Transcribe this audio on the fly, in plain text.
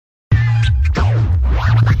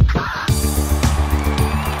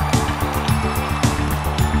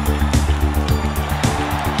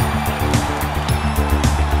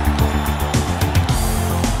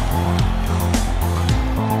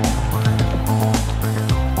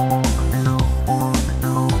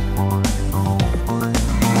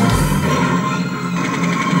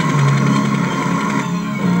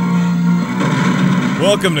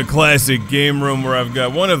Welcome to Classic Game Room, where I've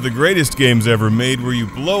got one of the greatest games ever made, where you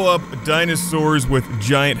blow up dinosaurs with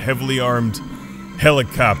giant, heavily armed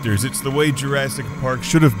helicopters. It's the way Jurassic Park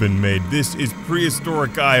should have been made. This is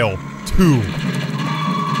Prehistoric Isle 2.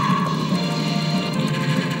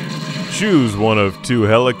 Choose one of two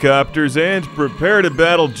helicopters and prepare to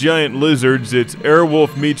battle giant lizards. It's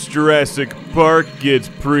Airwolf meets Jurassic Park. It's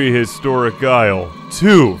Prehistoric Isle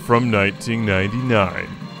 2 from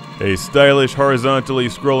 1999. A stylish, horizontally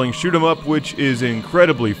scrolling shoot-'em-up which is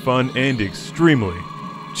incredibly fun and extremely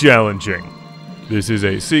challenging. This is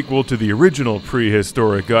a sequel to the original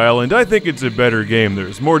Prehistoric Isle, and I think it's a better game.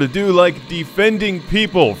 There's more to do, like defending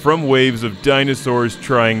people from waves of dinosaurs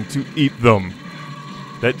trying to eat them.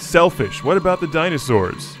 That's selfish. What about the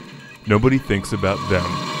dinosaurs? Nobody thinks about them.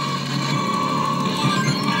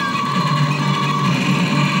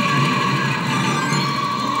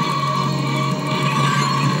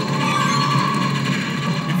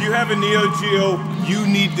 If you have a Neo Geo, you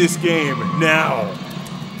need this game now.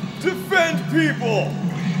 Defend people!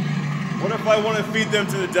 What if I want to feed them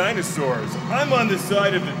to the dinosaurs? I'm on the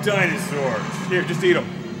side of the dinosaurs. Here, just eat them.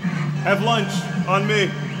 Have lunch on me.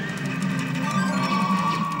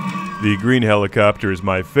 The green helicopter is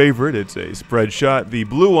my favorite. It's a spread shot. The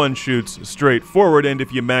blue one shoots straight forward, and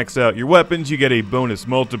if you max out your weapons, you get a bonus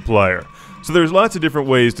multiplier. So there's lots of different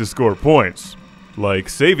ways to score points, like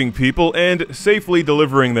saving people and safely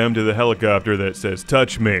delivering them to the helicopter that says,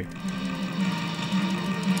 "Touch me."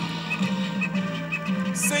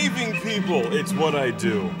 Saving people, it's what I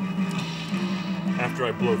do after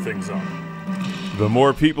I blow things up. The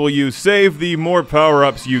more people you save, the more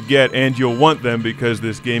power-ups you get, and you'll want them because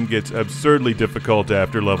this game gets absurdly difficult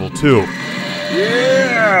after level 2.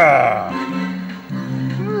 Yeah!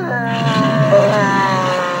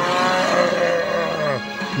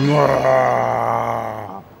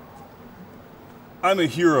 I'm a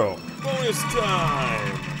hero. Bonus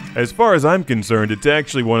time! As far as I'm concerned, it's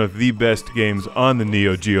actually one of the best games on the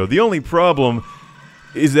Neo Geo. The only problem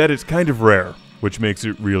is that it's kind of rare, which makes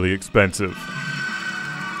it really expensive.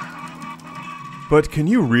 But can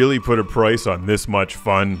you really put a price on this much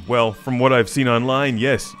fun? Well, from what I've seen online,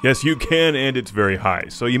 yes. Yes, you can, and it's very high.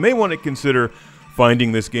 So you may want to consider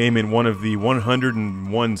finding this game in one of the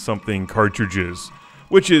 101-something cartridges,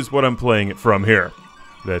 which is what I'm playing it from here.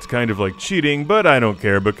 That's kind of like cheating, but I don't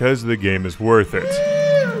care because the game is worth it.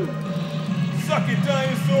 Suck it,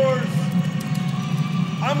 dinosaurs!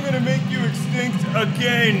 I'm gonna make you extinct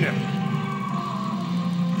again!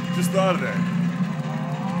 Just thought of that.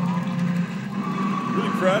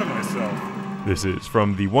 Really proud of myself. This is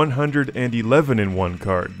from the 111-in-1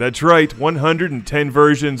 card. That's right, 110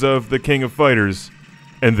 versions of the King of Fighters.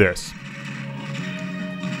 And this.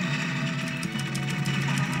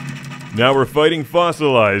 Now we're fighting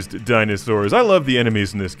fossilized dinosaurs. I love the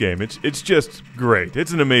enemies in this game. It's just great.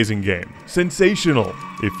 It's an amazing game. Sensational,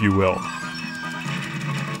 if you will.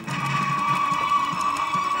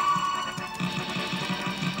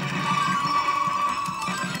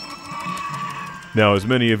 Now, as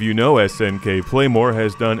many of you know, SNK Playmore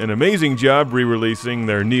has done an amazing job re-releasing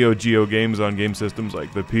their Neo Geo games on game systems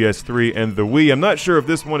like the PS3 and the Wii. I'm not sure if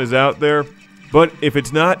this one is out there, but if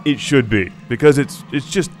it's not, it should be, because it's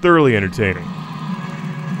just thoroughly entertaining.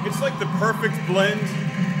 It's like the perfect blend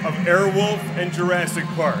of Airwolf and Jurassic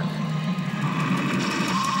Park.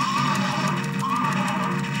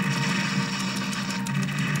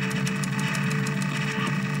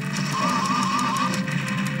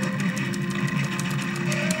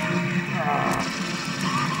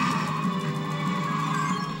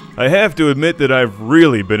 I have to admit that I've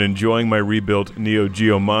really been enjoying my rebuilt Neo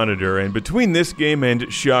Geo monitor, and between this game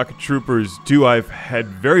and Shock Troopers 2, I've had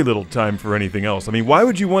very little time for anything else. I mean, why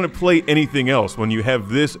would you want to play anything else when you have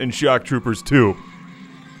this and Shock Troopers 2?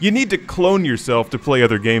 You need to clone yourself to play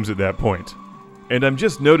other games at that point. And I'm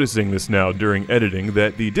just noticing this now during editing,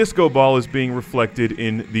 that the disco ball is being reflected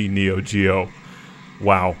in the Neo Geo.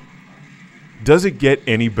 Wow. Does it get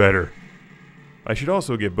any better? I should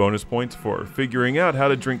also get bonus points for figuring out how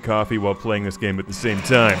to drink coffee while playing this game at the same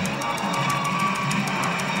time.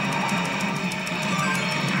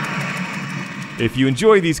 If you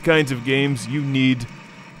enjoy these kinds of games, you need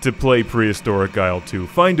to play Prehistoric Isle 2.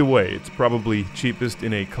 Find a way. It's probably cheapest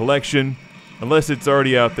in a collection, unless it's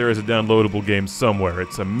already out there as a downloadable game somewhere.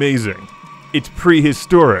 It's amazing. It's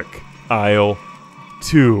Prehistoric Isle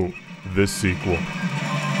 2, the sequel.